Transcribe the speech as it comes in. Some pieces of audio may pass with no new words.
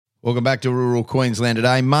Welcome back to Rural Queensland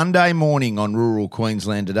Today. Monday morning on Rural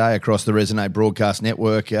Queensland Today across the Resonate Broadcast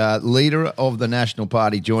Network. Leader of the National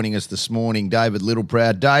Party joining us this morning, David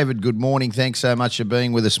Littleproud. David, good morning. Thanks so much for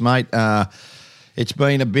being with us, mate. It's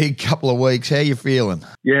been a big couple of weeks. How you feeling?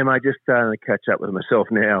 Yeah, mate, just starting to catch up with myself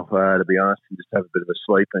now, to be honest, and just have a bit of a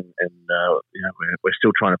sleep. And we're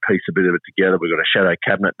still trying to piece a bit of it together. We've got a shadow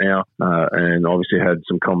cabinet now, and obviously had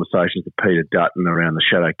some conversations with Peter Dutton around the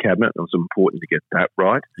shadow cabinet. It was important to get that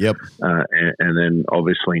right. Yep. And then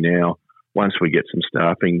obviously now, once we get some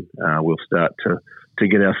staffing, we'll start to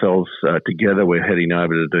get ourselves together. We're heading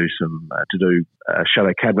over to do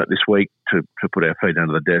shadow cabinet this week to put our feet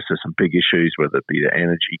under the desk. There's some big issues, whether it be the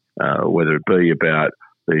energy, whether it be about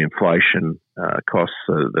the inflation costs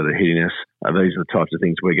that are hitting us. These are the types of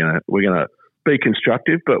things we're gonna be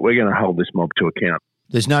constructive, but we're going to hold this mob to account.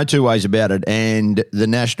 There's no two ways about it, and the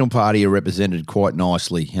National Party are represented quite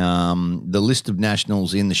nicely. The list of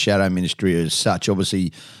Nationals in the shadow ministry is such.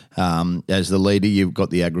 Obviously, as the leader, you've got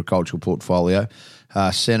the agricultural portfolio.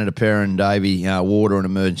 Senator Perrin Davey, Water and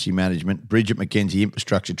Emergency Management. Bridget McKenzie,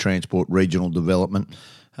 Infrastructure, Transport, Regional Development.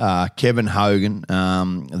 Kevin Hogan,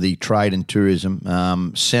 the Trade and Tourism.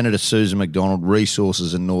 Senator Susan McDonald,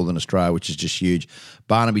 Resources in Northern Australia, which is just huge.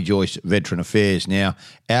 Barnaby Joyce, Veteran Affairs. Now,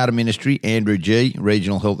 out of ministry, Andrew G,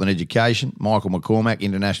 Regional Health and Education. Michael McCormack,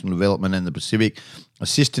 International Development and the Pacific.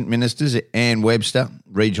 Assistant Ministers, Anne Webster,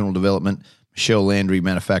 Regional Development. Michelle Landry,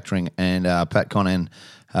 Manufacturing. And Pat Conan,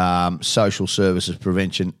 Social Services,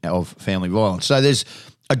 Prevention of Family Violence. So there's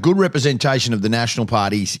a good representation of the national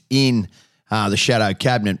parties in the shadow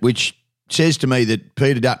cabinet, which says to me that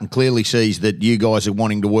Peter Dutton clearly sees that you guys are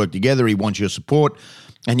wanting to work together. He wants your support,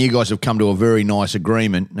 and you guys have come to a very nice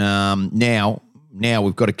agreement. Now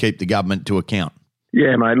we've got to keep the government to account.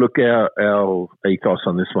 Yeah, mate, look, our ethos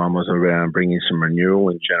on this one was around bringing some renewal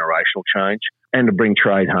and generational change and to bring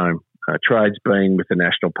trade home. Trade's been with the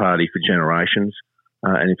National Party for generations,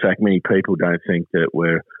 and in fact, many people don't think that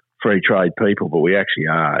we're free trade people, but we actually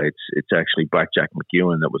are. It's actually Blackjack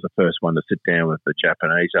McEwen that was the first one to sit down with the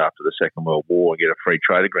Japanese after the Second World War and get a free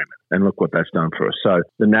trade agreement. And look what that's done for us. So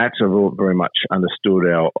the Nats have all very much understood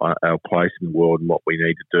our place in the world and what we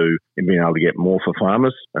need to do in being able to get more for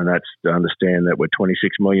farmers. And that's to understand that we're 26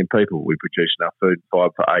 million people. We produce enough food,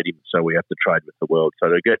 5 for 80, so we have to trade with the world. So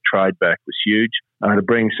to get trade back was huge. To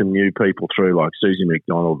bring some new people through like Susie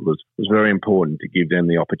McDonald was very important to give them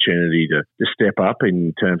the opportunity to step up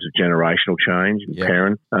in terms of generational change and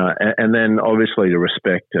Perrin. And then obviously to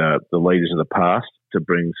respect the leaders of the past, to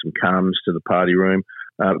bring some calmness to the party room,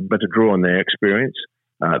 but to draw on their experience.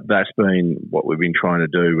 That's been what we've been trying to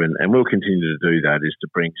do, and we'll continue to do that, is to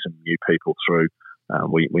bring some new people through.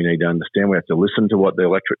 We need to understand we have to listen to what the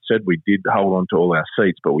electorate said. We did hold on to all our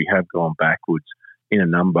seats, but we have gone backwards in a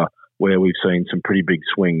number where we've seen some pretty big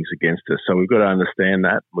swings against us. So we've got to understand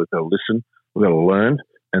that. We've got to listen. We've got to learn.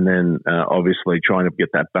 And then obviously trying to get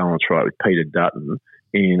that balance right with Peter Dutton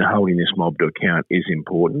in holding this mob to account is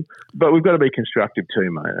important. But we've got to be constructive too,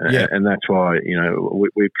 mate. Yeah. And that's why,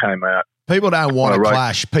 we've came out. People don't want to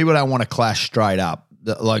clash. People don't want to clash straight up.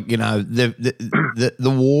 The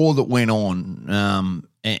war that went on,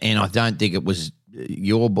 and I don't think it was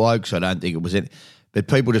your blokes. I don't think it was it. But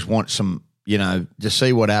people just want some, to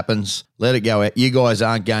see what happens. Let it go out. You guys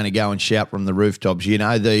aren't going to go and shout from the rooftops.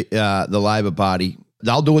 The Labor Party,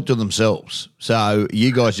 they'll do it to themselves. So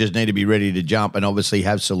you guys just need to be ready to jump and obviously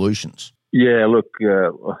have solutions. Yeah, look,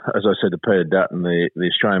 as I said to Peter Dutton, the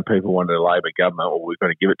Australian people wanted a Labor government. Well, we've got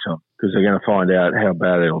to give it to them because they're going to find out how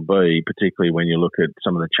bad it'll be, particularly when you look at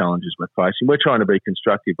some of the challenges we're facing. We're trying to be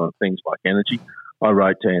constructive on things like energy. I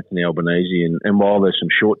wrote to Anthony Albanese, and while there's some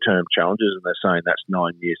short-term challenges, and they're saying that's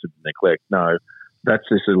 9 years of neglect, no, that's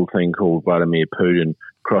this little thing called Vladimir Putin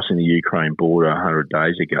crossing the Ukraine border 100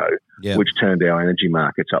 days ago, which turned our energy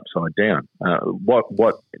markets upside down.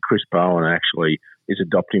 What Chris Bowen actually is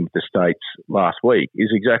adopting with the states last week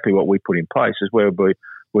is exactly what we put in place, is where we're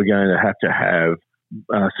going to have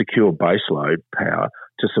secure baseload power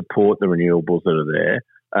to support the renewables that are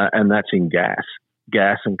there, and that's in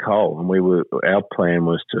gas and coal. And our plan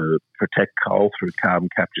was to protect coal through carbon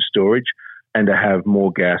capture storage and to have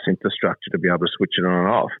more gas infrastructure to be able to switch it on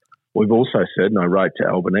and off. We've also said, and I wrote to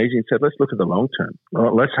Albanese and said, let's look at the long term.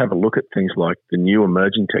 Let's have a look at things like the new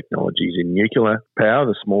emerging technologies in nuclear power,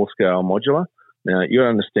 the small scale modular. Now, you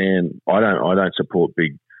understand, I don't support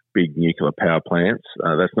big nuclear power plants.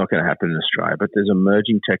 That's not going to happen in Australia, but there's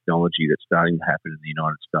emerging technology that's starting to happen in the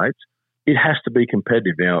United States. It has to be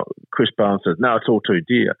competitive. Now, Chris Bowen says, no, it's all too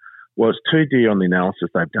dear. Well, it's too dear on the analysis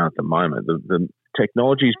they've done at the moment. The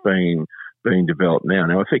technology is being developed now.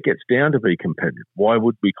 Now, if it gets down to be competitive, why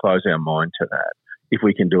would we close our mind to that? if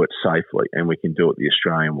we can do it safely and we can do it the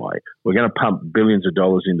Australian way. We're going to pump billions of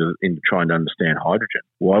dollars into trying to understand hydrogen.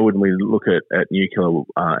 Why wouldn't we look at nuclear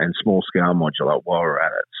and small-scale modular while we're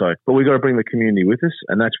at it? So, but we've got to bring the community with us,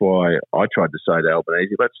 and that's why I tried to say to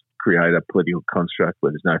Albanese, let's create a political construct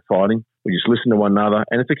where there's no fighting. We just listen to one another,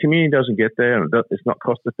 and if the community doesn't get there and it's not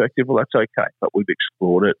cost-effective, well, that's okay. But we've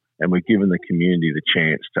explored it, and we've given the community the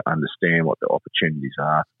chance to understand what the opportunities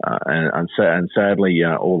are. And sadly,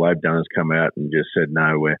 all they've done is come out and just said,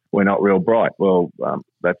 no, we're not real bright. Well,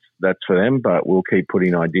 that's for them, but we'll keep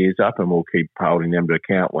putting ideas up and we'll keep holding them to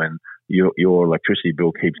account when your electricity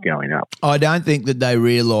bill keeps going up. I don't think that they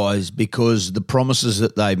realise, because the promises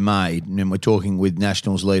that they've made, and we're talking with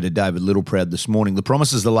Nationals leader David Littleproud this morning, the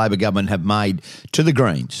promises the Labor government have made to the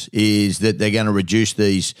Greens is that they're going to reduce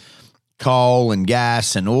these coal and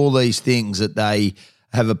gas and all these things that they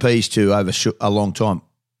have appeased to over a long time.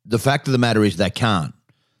 The fact of the matter is they can't.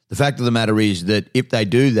 The fact of the matter is that if they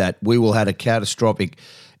do that, we will have a catastrophic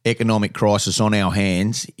economic crisis on our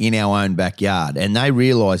hands in our own backyard. And they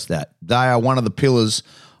realise that. They are one of the pillars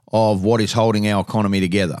of what is holding our economy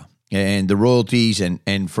together. And the royalties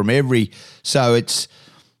and from every... So it's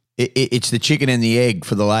the chicken and the egg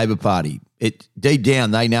for the Labor Party. Deep down,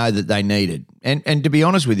 they know that they need it. And to be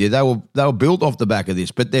honest with you, they were built off the back of this,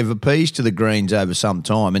 but they've appeased to the Greens over some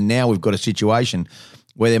time. And now we've got a situation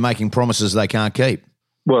where they're making promises they can't keep.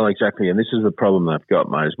 Well, exactly, and this is the problem they've got,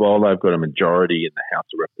 mate. As well, they've got a majority in the House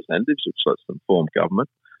of Representatives, which lets them form government.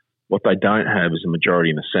 What they don't have is a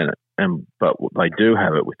majority in the Senate, but they do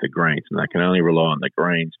have it with the Greens, and they can only rely on the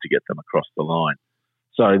Greens to get them across the line.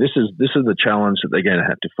 So this is the challenge that they're going to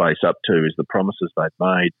have to face up to, is the promises they've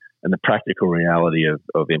made and the practical reality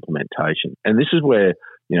of implementation. And this is where,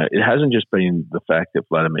 it hasn't just been the fact that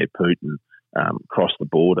Vladimir Putin crossed the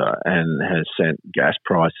border and has sent gas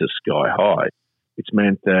prices sky high. It's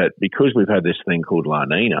meant that because we've had this thing called La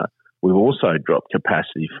Nina, we've also dropped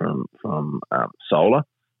capacity from solar,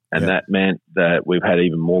 and that meant that we've had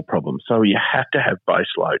even more problems. So you have to have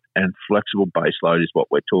baseload, and flexible baseload is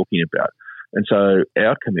what we're talking about. And so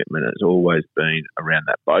our commitment has always been around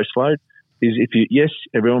that baseload. Is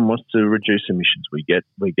everyone wants to reduce emissions. We get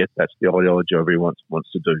that's the ideology everyone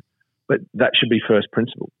wants to do. But that should be first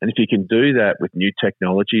principle. And if you can do that with new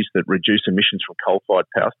technologies that reduce emissions from coal-fired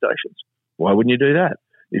power stations, why wouldn't you do that?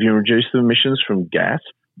 If you reduce the emissions from gas,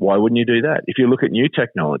 why wouldn't you do that? If you look at new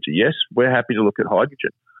technology, yes, we're happy to look at hydrogen,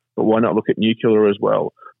 but why not look at nuclear as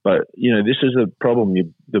well? But, this is a problem.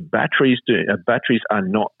 The batteries are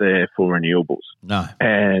not there for renewables. No.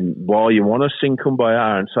 And while you want to sing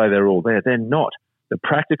Kumbaya and say they're all there, they're not. The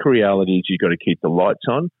practical reality is you've got to keep the lights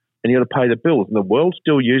on and you've got to pay the bills. And the world's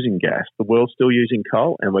still using gas. The world's still using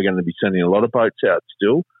coal, and we're going to be sending a lot of boats out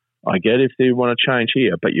still. I get if they want to change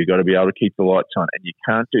here, but you've got to be able to keep the lights on, and you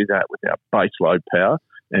can't do that without base load power.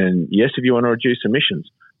 And yes, if you want to reduce emissions,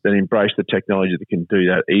 then embrace the technology that can do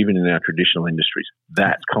that even in our traditional industries.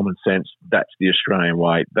 That's common sense. That's the Australian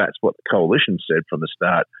way. That's what the coalition said from the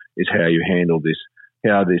start, is how you handle this,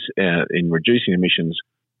 in reducing emissions,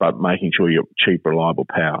 but making sure you're cheap, reliable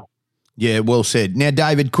power. Yeah, well said. Now,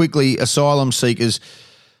 David, quickly, asylum seekers,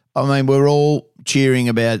 we're all cheering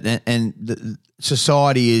about, and the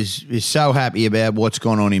society is so happy about what's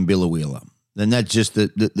gone on in Billawheeler. And that's just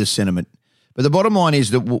the sentiment. But the bottom line is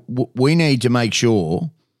that we need to make sure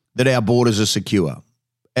that our borders are secure.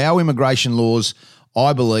 Our immigration laws,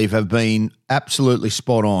 I believe, have been absolutely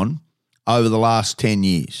spot on over the last 10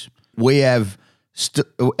 years. We have,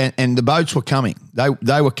 and the boats were coming.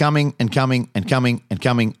 They were coming and coming and coming and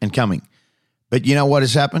coming and coming. But you know what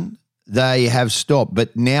has happened? They have stopped.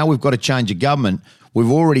 But now we've got to change a government.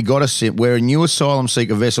 We've already got where a new asylum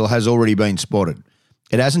seeker vessel has already been spotted.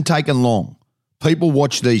 It hasn't taken long. People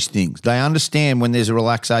watch these things. They understand when there's a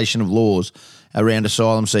relaxation of laws around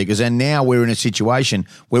asylum seekers. And now we're in a situation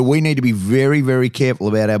where we need to be very, very careful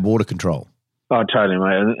about our border control. Oh, totally,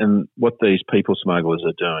 mate. And what these people smugglers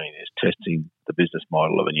are doing is testing the business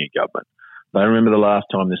model of a new government. They remember the last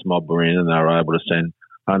time this mob were in and they were able to send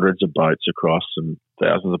hundreds of boats across and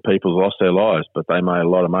thousands of people lost their lives, but they made a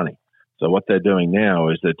lot of money. So what they're doing now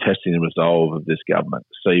is they're testing the resolve of this government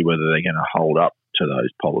to see whether they're going to hold up to those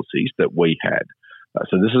policies that we had.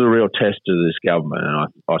 So this is a real test to this government, and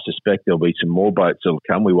I suspect there'll be some more boats that'll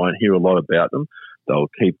come. We won't hear a lot about them. They'll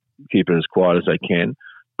keep it as quiet as they can,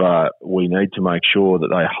 but we need to make sure that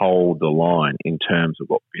they hold the line in terms of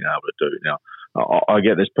what we've been able to do. Now, I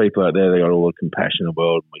get there's people out there, they got all the compassion in the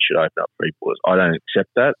world, and we should open up free borders. I don't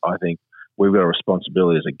accept that. I think we've got a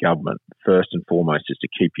responsibility as a government, first and foremost, is to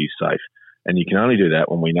keep you safe. And you can only do that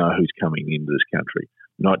when we know who's coming into this country,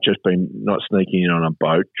 not sneaking in on a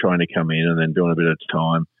boat, trying to come in and then doing a bit of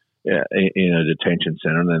time in a detention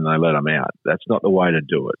centre and then they let them out. That's not the way to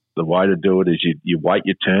do it. The way to do it is you wait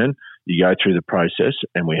your turn, you go through the process,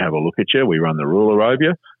 and we have a look at you. We run the ruler over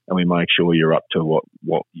you, and we make sure you're up to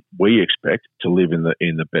what we expect to live in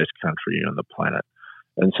the best country on the planet.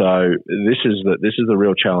 And so this is the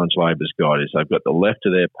real challenge Labor's got, is they've got the left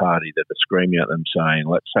of their party that are screaming at them saying,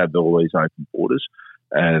 let's have all these open borders,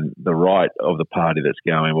 and the right of the party that's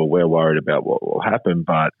going, well, we're worried about what will happen,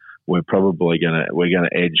 but we're probably going to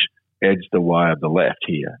edge the way of the left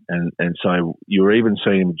here. And so you're even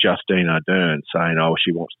seeing Justine Ardern saying, oh,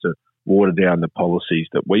 she wants to water down the policies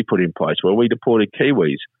that we put in place. Well, we deported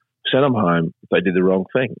Kiwis, sent them home if they did the wrong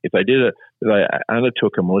thing. If they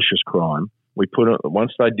undertook a malicious crime,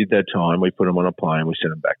 once they did their time, we put them on a plane, we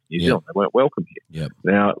sent them back to New Zealand. They weren't welcome here. Yep.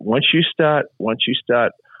 Now, once you start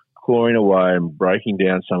clawing away and breaking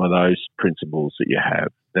down some of those principles that you have,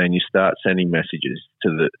 then you start sending messages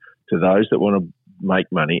to those that want to make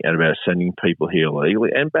money out of sending people here illegally,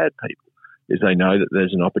 and bad people, is they know that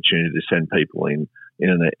there's an opportunity to send people in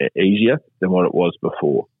an easier than what it was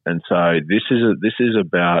before. And so this is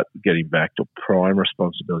about getting back to prime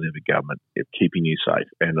responsibility of the government of keeping you safe.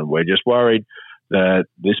 And we're just worried that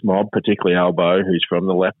this mob, particularly Albo, who's from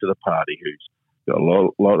the left of the party, who's got a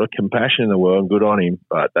lot of compassion in the world, and good on him,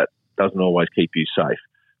 but that doesn't always keep you safe.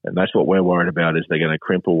 And that's what we're worried about, is they're going to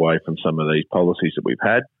crimp away from some of these policies that we've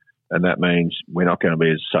had, and that means we're not going to be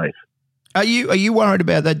as safe. Are you worried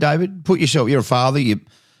about that, David? You're a father.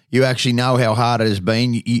 You actually know how hard it has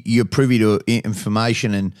been. You're privy to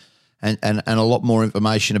information and a lot more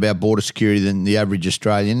information about border security than the average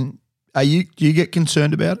Australian. Do you get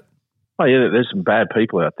concerned about it? Oh yeah, there's some bad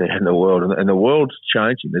people out there in the world, and the world's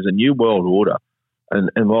changing. There's a new world order,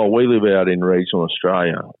 and while we live out in regional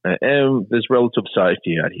Australia, and there's relative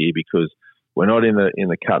safety out here because we're not in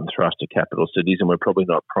the cut and thrust of capital cities, and we're probably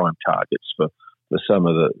not prime targets for some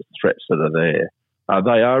of the threats that are there.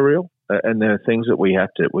 They are real, and there are things that we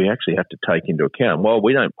actually have to take into account. While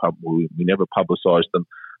we never publicise them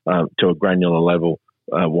to a granular level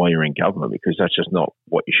while you're in government, because that's just not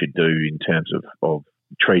what you should do in terms of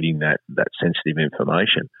treating that sensitive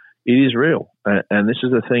information. It is real, and this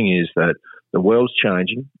is the thing, is that the world's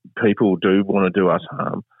changing. People do want to do us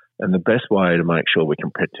harm, and the best way to make sure we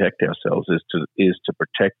can protect ourselves is to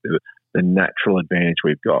protect the natural advantage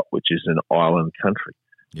we've got, which is an island country.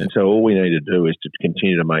 Yep. And so all we need to do is to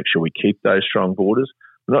continue to make sure we keep those strong borders.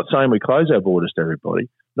 I'm not saying we close our borders to everybody.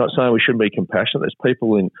 I'm not saying we shouldn't be compassionate. There's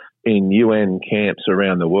people in UN camps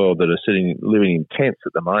around the world that are living in tents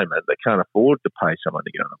at the moment that can't afford to pay someone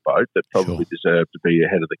to get on a boat that probably deserve to be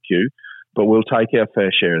ahead of the queue. But we'll take our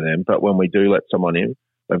fair share of them. But when we do let someone in,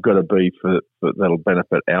 they've got to be for that'll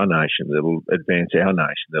benefit our nation, that'll advance our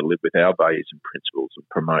nation, that'll live with our values and principles and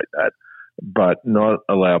promote that, but not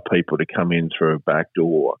allow people to come in through a back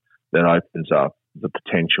door that opens up the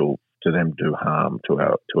potential to them do harm to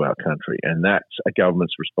our country. And that's a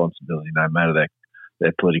government's responsibility, no matter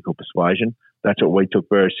their political persuasion. That's what we took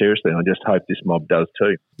very seriously, and I just hope this mob does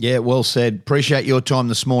too. Yeah, well said. Appreciate your time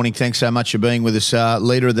this morning. Thanks so much for being with us.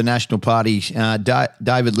 Leader of the National Party,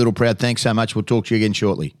 David Littleproud, thanks so much. We'll talk to you again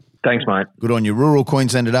shortly. Thanks, mate. Good on you. Rural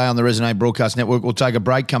Queensland Today on the Resonate Broadcast Network. We'll take a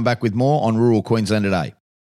break, come back with more on Rural Queensland Today.